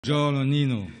Buongiorno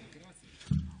Nino.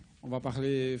 On va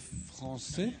parler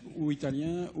français ou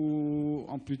italien ou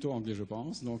plutôt anglais, je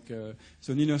pense. Donc,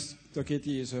 so Nino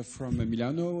Stocchetti is from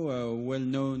Milano, well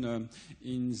known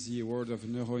in the world of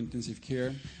neurointensive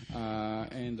care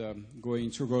and going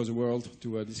across the world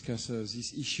to discuss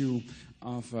this issue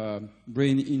of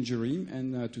brain injury.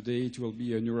 And today it will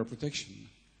be a neuroprotection.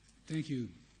 Thank you.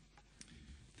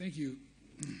 Thank you.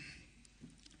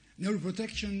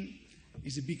 Neuroprotection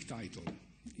is a big title.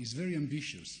 It's very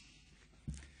ambitious.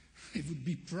 I would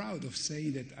be proud of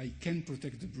saying that I can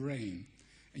protect the brain.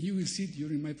 And you will see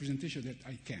during my presentation that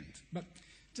I can't. But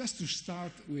just to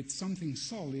start with something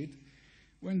solid,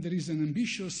 when there is an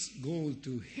ambitious goal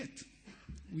to hit,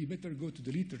 we better go to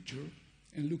the literature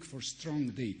and look for strong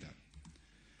data.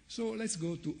 So let's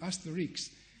go to Asterix,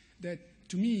 that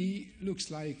to me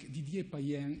looks like Didier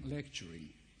Payen lecturing.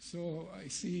 So I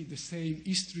see the same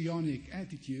histrionic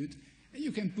attitude, and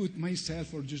you can put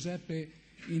myself or Giuseppe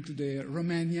into the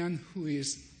Romanian who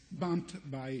is bumped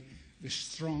by the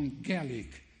strong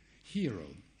Gallic hero.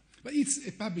 But it's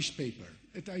a published paper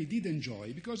that I did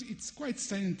enjoy because it's quite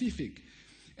scientific.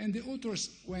 And the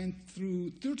authors went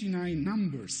through 39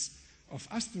 numbers of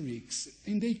Asterix,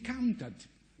 and they counted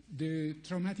the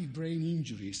traumatic brain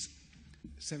injuries,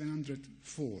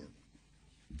 704.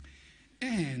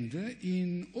 And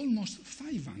in almost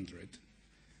 500,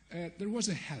 there was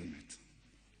a helmet.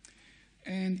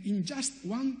 And in just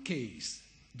one case,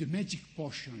 the magic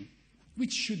potion,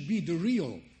 which should be the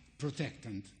real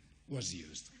protectant, was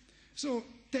used. So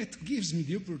that gives me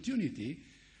the opportunity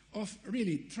of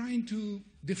really trying to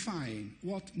define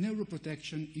what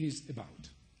neuroprotection is about.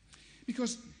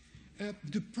 Because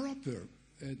the proper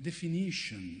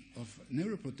definition of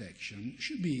neuroprotection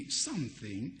should be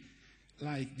something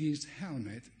like this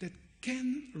helmet that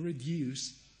can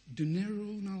reduce the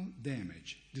neuronal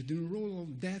damage, the neuronal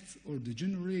death or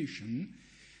degeneration,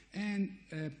 and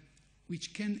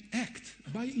which can act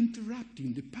by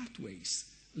interrupting the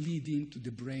pathways leading to the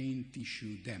brain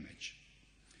tissue damage.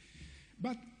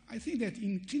 But I think that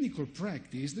in clinical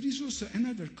practice, there is also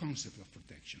another concept of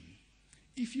protection.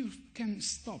 If you can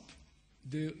stop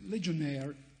the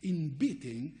legionnaire in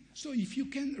beating, so if you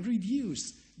can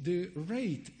reduce the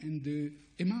rate and the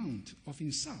amount of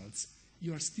insults,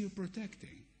 you are still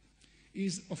protecting.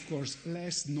 Is, of course,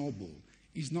 less noble,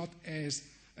 is not as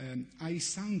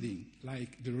eye-sounding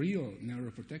like the real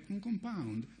neuroprotectant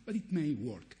compound, but it may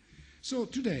work. So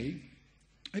today,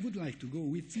 I would like to go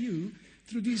with you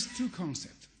through these two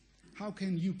concepts. How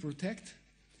can you protect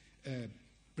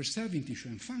preserving tissue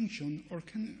and function, or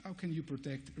how can you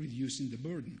protect reducing the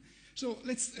burden? So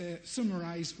let's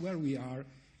summarize where we are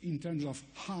in terms of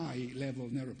high-level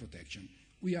neuroprotection.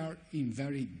 We are in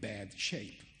very bad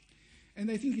shape. And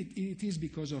I think it is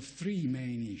because of three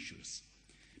main issues.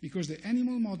 Because the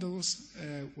animal models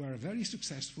were very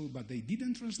successful, but they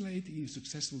didn't translate in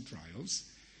successful trials,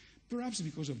 perhaps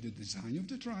because of the design of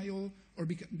the trial or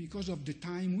because of the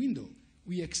time window.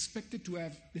 We expected to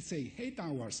have, let's say, 8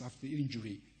 hours after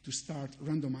injury to start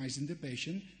randomizing the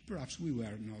patient. Perhaps we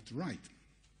were not right.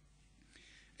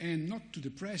 And not to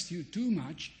depress you too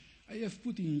much, I have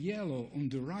put in yellow on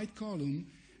the right column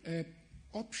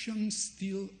options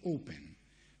still open.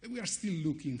 We are still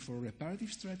looking for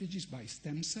reparative strategies by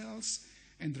stem cells,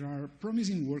 and there are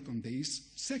promising work on this.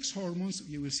 Sex hormones,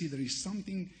 you will see there is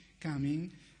something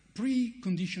coming,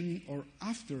 pre-conditioning or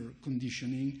after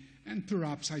conditioning, and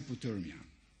perhaps hypothermia.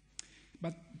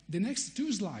 But the next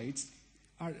two slides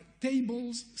are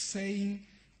tables saying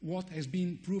what has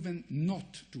been proven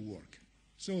not to work.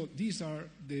 So these are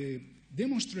the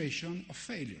demonstration of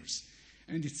failures.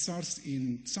 And it starts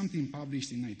in something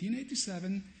published in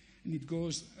 1987, and it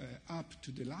goes up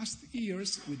to the last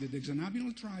years with the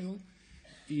dexamethasone trial.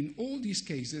 In all these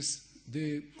cases,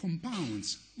 the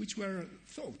compounds, which were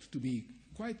thought to be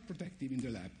quite protective in the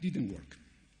lab, didn't work.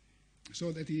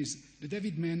 So that is the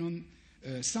David Menon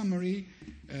summary,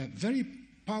 very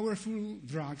powerful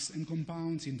drugs and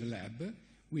compounds in the lab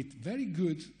with very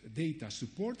good data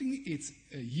supporting its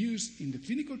use in the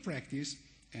clinical practice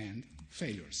and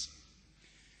failures.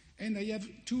 And I have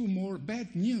two more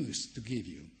bad news to give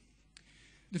you.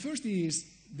 The first is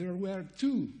there were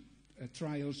two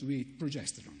trials with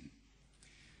progesterone.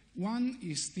 One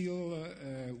is still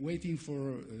waiting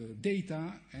for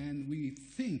data, and we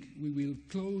think we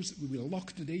will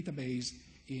lock the database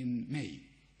in May.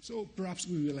 So perhaps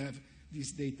we will have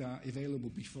this data available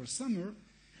before summer.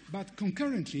 But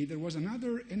concurrently, there was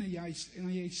another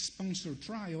NIH-sponsored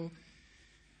trial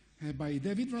by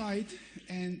David Wright,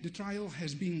 and the trial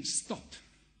has been stopped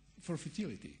for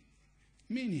futility,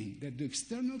 meaning that the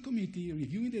external committee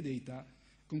reviewing the data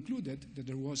concluded that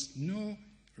there was no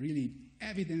really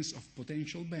evidence of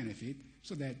potential benefit,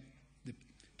 so that the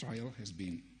trial has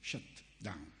been shut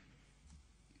down.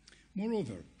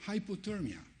 Moreover,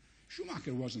 hypothermia.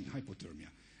 Schumacher wasn't hypothermia.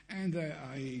 And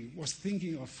I was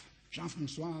thinking of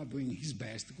Jean-François doing his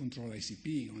best to control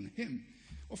ICP on him,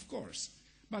 of course.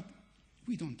 But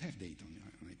we don't have data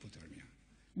on hypothermia.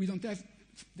 We don't have,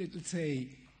 let's say,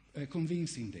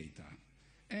 convincing data.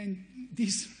 And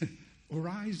this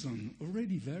horizon,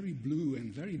 already very blue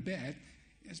and very bad,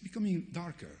 is becoming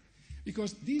darker.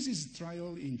 Because this is a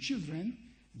trial in children,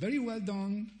 very well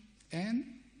done, and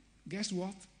guess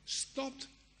what? Stopped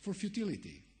for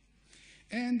futility.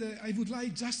 And I would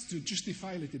like just to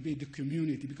justify a little bit the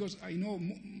community, because I know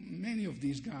many of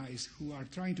these guys who are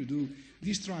trying to do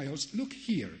these trials. Look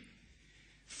here.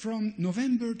 From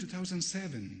November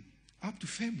 2007 up to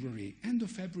February, end of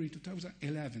February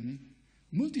 2011,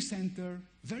 multi-center,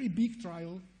 very big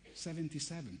trial,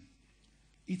 77.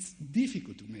 It's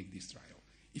difficult to make this trial.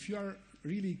 If you are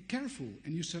really careful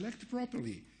and you select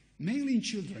properly, mainly in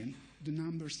children, the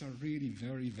numbers are really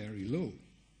very, very low.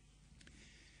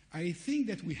 I think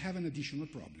that we have an additional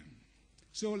problem.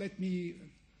 So let me,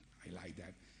 I like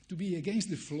that, to be against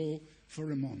the flow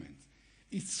for a moment.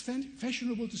 It's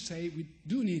fashionable to say we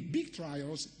do need big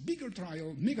trials, bigger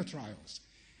trials, mega trials.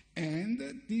 And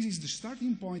this is the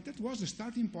starting point, that was the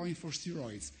starting point for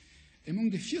steroids. Among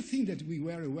the few things that we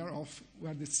were aware of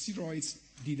were that steroids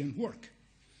didn't work.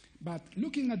 But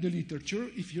looking at the literature,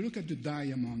 if you look at the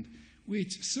diamond,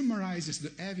 which summarizes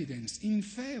the evidence in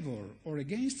favor or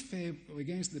against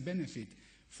the benefit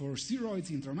for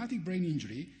steroids in traumatic brain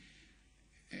injury,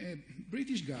 a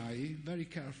British guy, very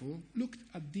careful, looked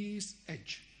at this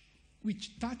edge,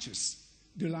 which touches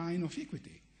the line of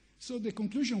equity. So the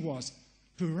conclusion was,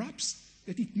 perhaps,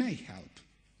 that it may help.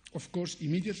 Of course,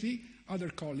 immediately, other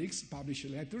colleagues published a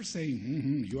letter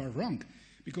saying, you are wrong,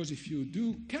 because if you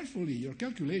do carefully your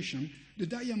calculation, the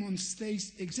diamond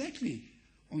stays exactly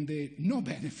on the no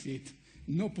benefit,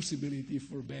 no possibility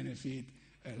for benefit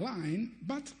line,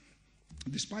 but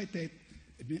despite that,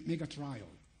 a mega trial.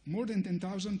 More than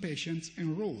 10,000 patients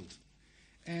enrolled.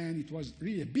 And it was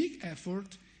really a big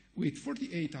effort with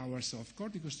 48 hours of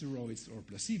corticosteroids or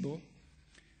placebo,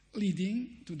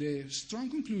 leading to the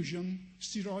strong conclusion,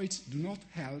 steroids do not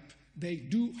help, they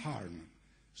do harm.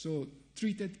 So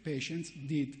treated patients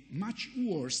did much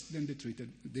worse than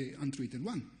the untreated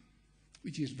one,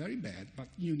 which is very bad, but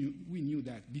we knew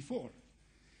that before.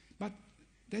 But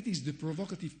that is the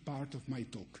provocative part of my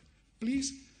talk.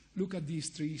 Please look at these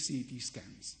 3 CT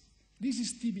scans. This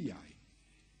is TBI.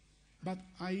 But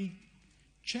I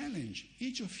challenge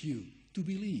each of you to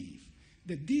believe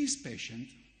that this patient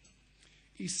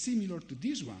is similar to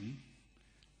this one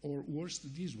or worse to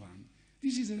this one.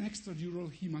 This is an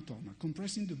extradural hematoma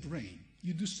compressing the brain.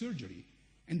 You do surgery,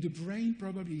 and the brain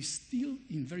probably is still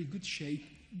in very good shape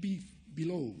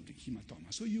below the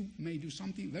hematoma. So you may do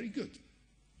something very good.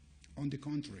 On the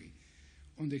contrary,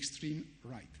 on the extreme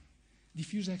right,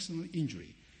 diffuse axonal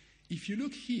injury. If you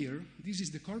look here, this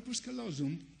is the corpus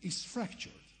callosum, is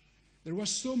fractured. There was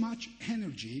so much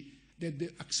energy that the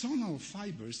axonal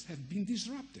fibers have been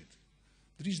disrupted.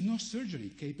 There is no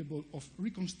surgery capable of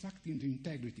reconstructing the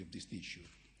integrity of this tissue.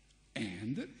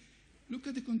 And look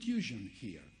at the contusion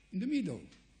here, in the middle.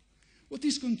 What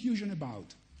is contusion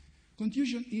about?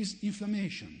 Contusion is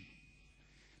inflammation.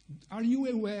 Are you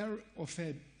aware of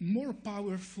a more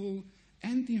powerful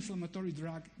anti-inflammatory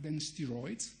drug than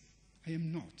steroids? I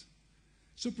am not.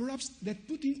 So perhaps that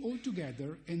putting all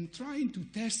together and trying to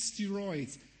test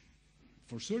steroids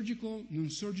for surgical,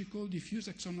 non-surgical, diffuse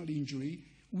axonal injury,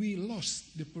 we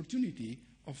lost the opportunity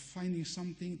of finding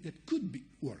something that could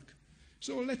work.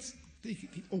 So let's take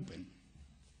it open.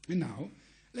 And now,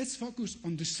 let's focus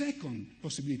on the second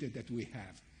possibility that we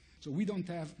have. So we don't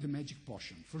have the magic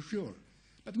potion, for sure.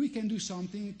 But we can do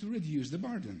something to reduce the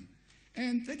burden.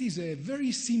 And that is a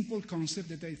very simple concept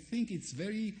that I think it's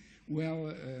very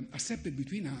well accepted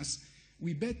between us.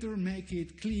 We better make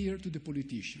it clear to the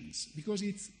politicians, because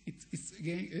it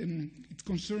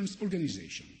concerns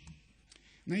organization.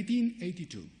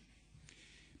 1982,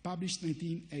 published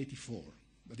 1984,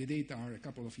 but the data are a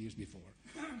couple of years before.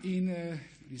 There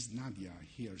is Nadia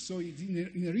here. So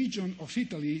in a region of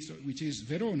Italy, which is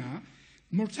Verona,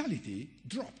 mortality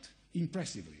dropped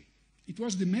impressively. It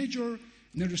was the major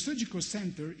neurosurgical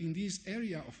center in this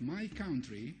area of my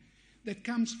country that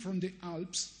comes from the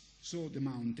Alps, so the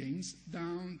mountains,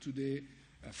 down to the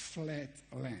flat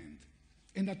land.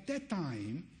 And at that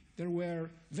time, there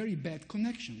were very bad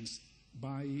connections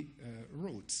by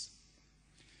roads.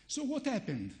 So what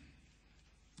happened?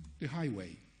 The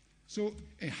highway. So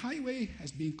a highway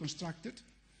has been constructed,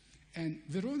 and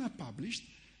Verona published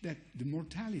that the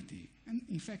mortality, and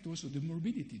in fact also the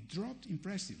morbidity, dropped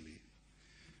impressively.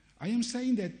 I am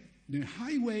saying that the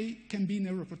highway can be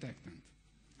neuroprotectant.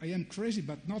 I am crazy,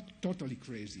 but not totally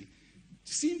crazy.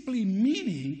 Simply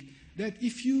meaning that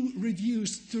if you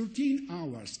reduce 13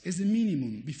 hours as a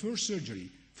minimum before surgery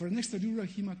for an extradural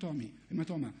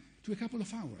hematoma to a couple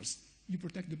of hours, you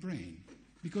protect the brain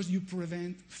because you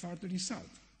prevent further insult.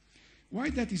 Why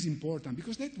that is important?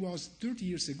 Because that was 30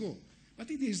 years ago, but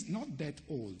it is not that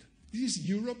old. This is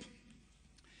Europe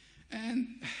and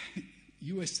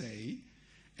USA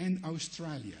and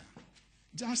Australia.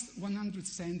 Just 100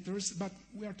 centers, but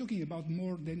we are talking about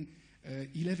more than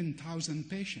 11,000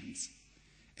 patients.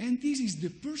 And this is the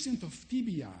percent of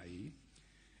TBI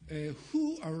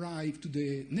who arrive to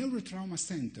the neurotrauma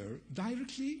center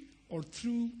directly or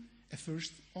through a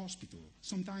first hospital.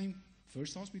 Sometimes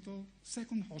first hospital,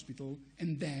 second hospital,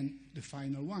 and then the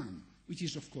final one, which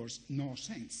is, of course, no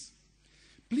sense.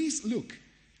 Please look,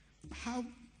 how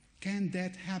can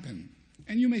that happen?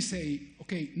 And you may say,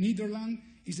 okay, Netherlands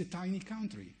is a tiny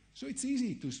country, so it's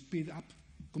easy to speed up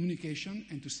communication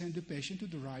and to send the patient to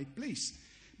the right place.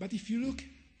 But if you look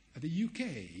at the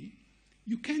UK,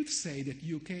 you can't say that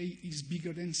UK is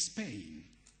bigger than Spain.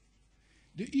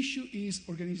 The issue is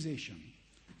organization.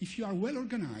 If you are well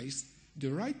organized, the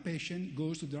right patient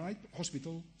goes to the right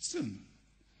hospital soon.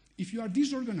 If you are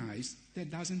disorganized,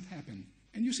 that doesn't happen.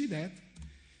 And you see that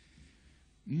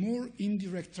more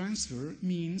indirect transfer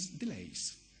means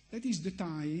delays. That is the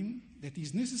time that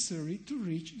is necessary to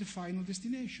reach the final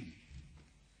destination.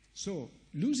 So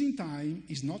losing time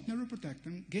is not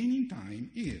neuroprotectant, gaining time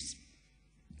is.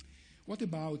 What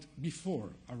about before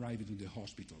arriving to the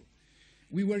hospital?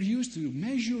 We were used to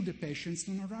measure the patients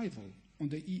on arrival on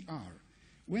the ER.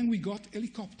 When we got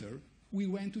helicopter, we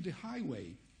went to the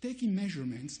highway, taking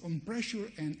measurements on pressure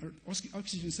and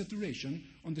oxygen saturation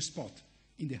on the spot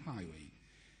in the highway.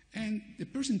 And the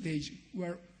percentage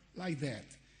were like that.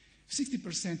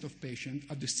 60% of patients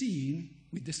at the scene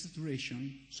with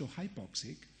desaturation, so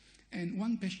hypoxic, and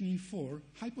 1 patient in 4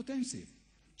 hypotensive.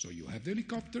 So you have the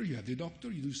helicopter, you have the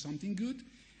doctor, you do something good.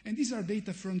 And these are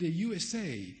data from the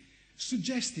USA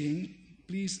suggesting,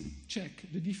 please check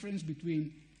the difference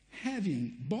between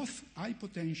having both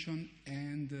hypotension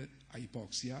and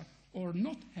hypoxia or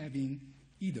not having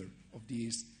either of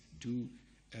these two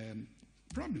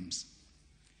problems.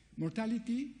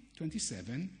 Mortality,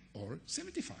 27 or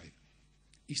 75.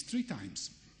 Is 3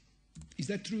 times. Is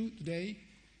that true today?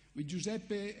 With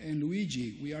Giuseppe and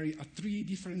Luigi, we are at 3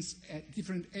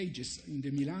 different ages in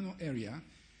the Milano area.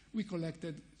 We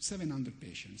collected 700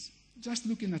 patients. Just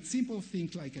looking at simple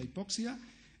things like hypoxia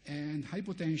and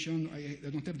hypotension, I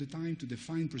don't have the time to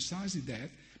define precisely that,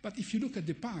 but if you look at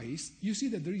the pies, you see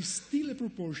that there is still a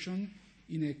proportion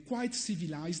in a quite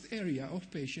civilized area of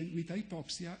patients with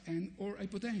hypoxia and or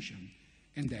hypotension,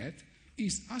 and that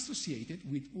is associated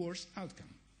with worse outcome.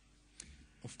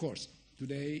 Of course,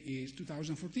 today is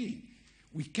 2014.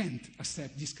 We can't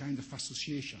accept this kind of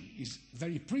association. It's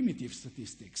very primitive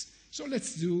statistics. So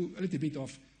let's do a little bit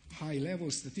of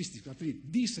high-level statistics, at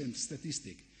least decent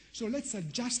statistics. So let's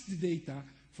adjust the data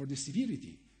for the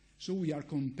severity. So we are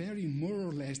comparing more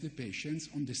or less the patients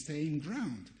on the same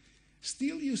ground.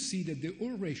 Still, you see that the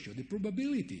odds ratio, the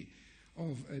probability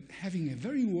of having a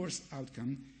very worse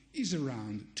outcome is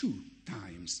around 2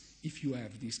 times if you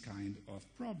have this kind of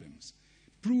problems,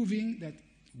 proving that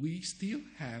we still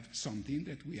have something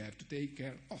that we have to take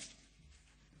care of.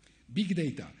 Big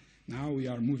data. Now we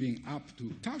are moving up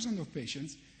to thousands of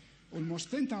patients,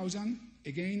 almost 10,000.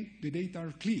 Again, the data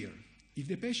are clear. If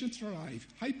the patients arrive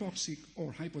hypoxic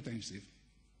or hypotensive,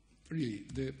 really,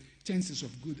 the chances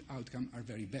of good outcome are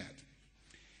very bad.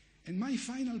 And my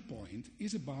final point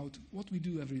is about what we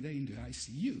do every day in the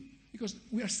ICU, because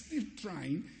we are still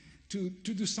trying to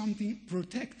do something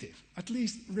protective, at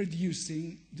least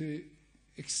reducing the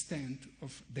extent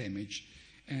of damage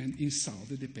and insult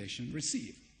that the patient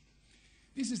receives.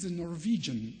 This is a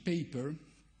Norwegian paper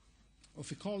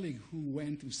of a colleague who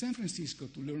went to San Francisco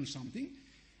to learn something,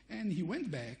 and he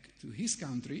went back to his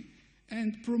country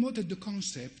and promoted the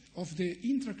concept of the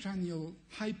intracranial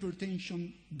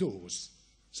hypertension dose.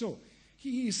 So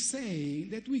he is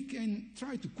saying that we can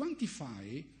try to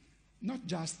quantify not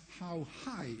just how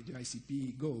high the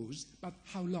ICP goes, but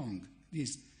how long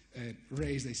this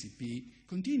raised ICP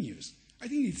continues. I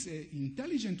think it's an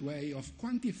intelligent way of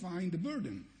quantifying the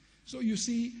burden. So you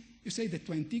say that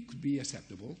 20 could be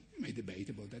acceptable. You may debate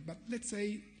about that, but let's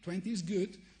say 20 is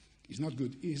good. It's not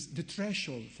good, is the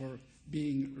threshold for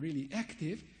being really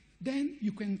active. Then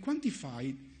you can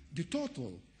quantify the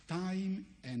total time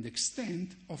and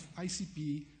extent of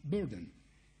ICP burden.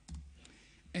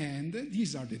 And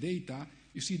these are the data.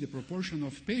 You see the proportion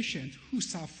of patients who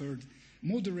suffered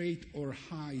moderate or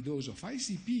high dose of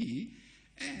ICP.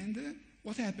 And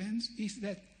what happens is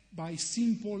that by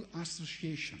simple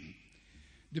association,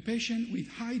 the patient with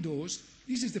high dose,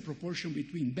 this is the proportion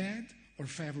between bad or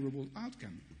favorable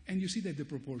outcome. And you see that the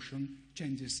proportion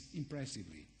changes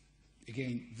impressively.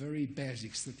 Again, very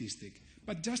basic statistic.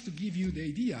 But just to give you the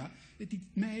idea that it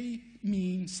may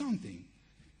mean something.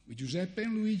 With Giuseppe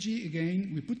and Luigi,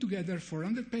 again, we put together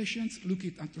 400 patients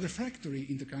looking at refractory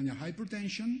intracranial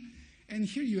hypertension. And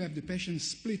here you have the patients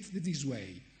split this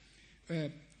way.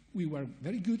 We were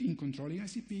very good in controlling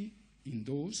ICP, in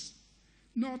dose.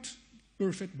 Not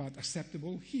perfect, but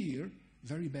acceptable here.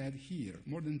 Very bad here.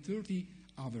 More than 30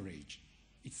 average.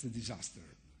 It's a disaster.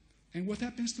 And what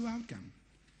happens to outcome?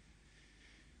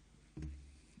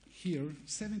 Here,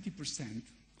 70%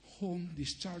 home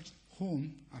discharged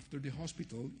home after the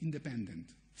hospital, independent.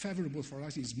 Favorable for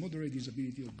us is moderate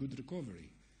disability or good recovery.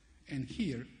 And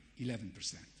here,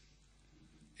 11%.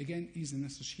 Again, is an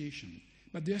association.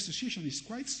 But the association is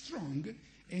quite strong,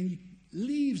 and it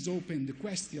leaves open the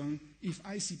question if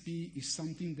ICP is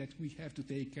something that we have to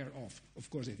take care of. Of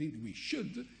course, I think we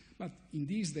should, but in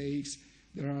these days,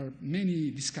 there are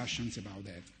many discussions about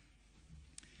that.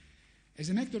 As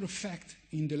a matter of fact,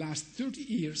 in the last 30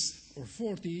 years or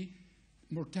 40,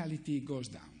 mortality goes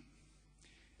down.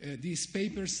 This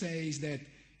paper says that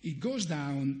it goes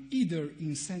down either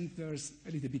in centers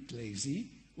a little bit lazy,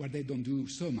 where they don't do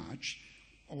so much,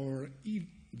 or in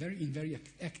very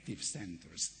active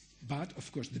centers. But,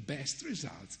 of course, the best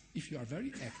results, if you are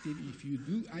very active, if you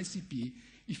do ICP,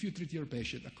 if you treat your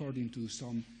patient according to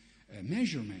some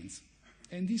measurements.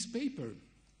 And this paper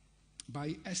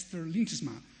by Esther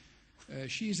Linksma,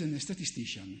 she is a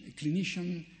statistician,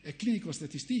 a clinical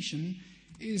statistician,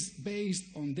 is based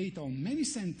on data on many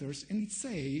centers, and it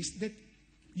says that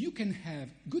you can have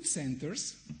good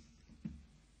centers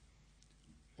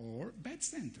or bad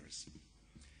centers.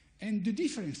 And the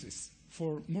differences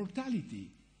for mortality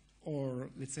or,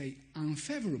 let's say,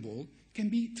 unfavorable can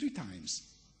be 3 times.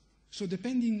 So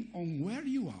depending on where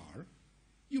you are,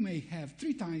 you may have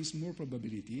 3 times more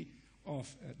probability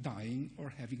of dying or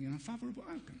having an unfavorable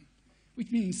outcome.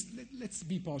 Which means, let's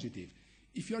be positive.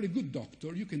 If you are a good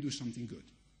doctor, you can do something good.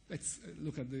 Let's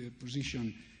look at the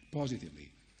position positively.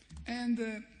 And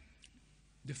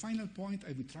the final point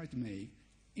I would try to make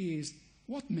is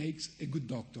what makes a good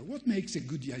doctor? What makes a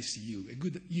good ICU, a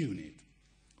good unit?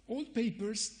 All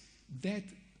papers that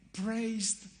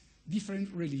praised different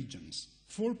religions.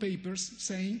 4 papers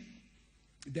saying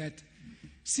that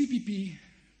CPP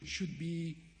should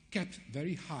be kept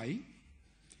very high,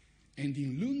 and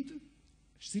in Lund,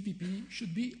 CPP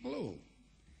should be low.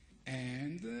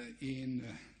 And in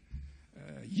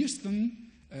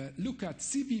Houston, look at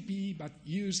CPP but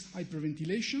use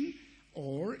hyperventilation,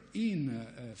 or in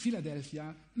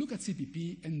Philadelphia, look at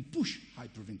CPP and push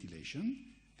hyperventilation,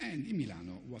 and in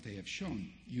Milano, what I have shown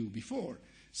you before.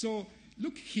 So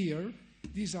look here,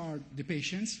 these are the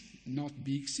patients, not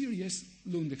big, serious.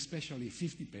 Lund, especially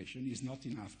 50 patients, is not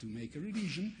enough to make a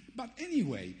revision. But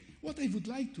anyway, what I would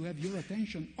like to have your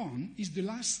attention on is the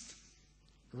last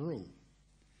row.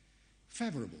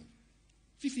 Favorable,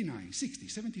 59, 60,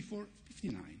 74,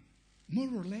 59.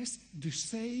 More or less the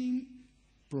same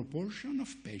proportion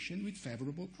of patients with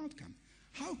favorable outcome.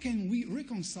 How can we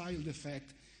reconcile the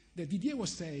fact that Didier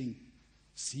was saying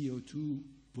CO2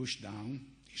 push down,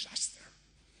 disaster?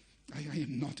 I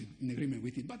am not in agreement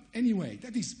with it, but anyway,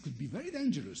 that could be very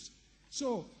dangerous.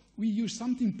 So we use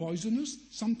something poisonous,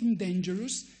 something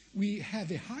dangerous. We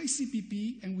have a high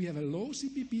CPP and we have a low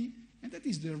CPP, and that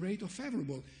is the rate of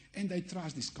favorable. And I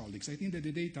trust these colleagues. I think that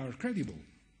the data are credible.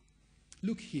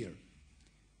 Look here.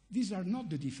 These are not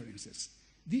the differences.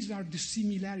 These are the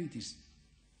similarities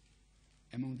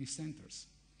among these centers.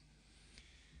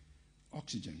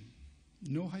 Oxygen,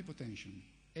 no hypotension,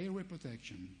 airway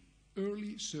protection,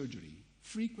 early surgery,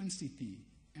 frequent CT,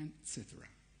 and etc.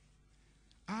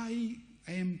 I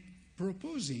am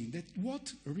proposing that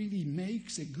what really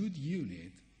makes a good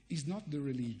unit is not the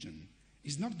religion,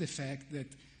 is not the fact that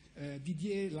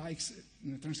Didier likes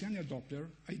transcranial Doppler,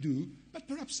 I do, but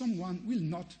perhaps someone will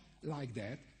not like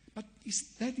that, but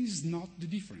that is not the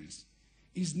difference.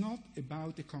 It's not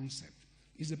about a concept,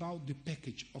 it's about the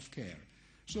package of care.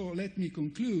 So let me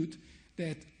conclude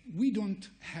that we don't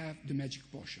have the magic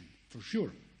potion, for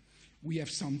sure. We have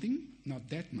something, not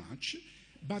that much,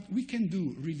 but we can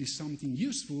do really something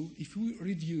useful if we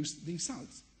reduce the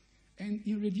insults. And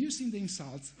in reducing the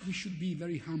insults, we should be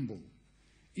very humble.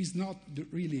 It's not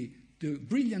really the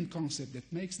brilliant concept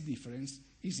that makes the difference,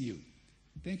 is you.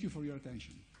 Thank you for your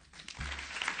attention.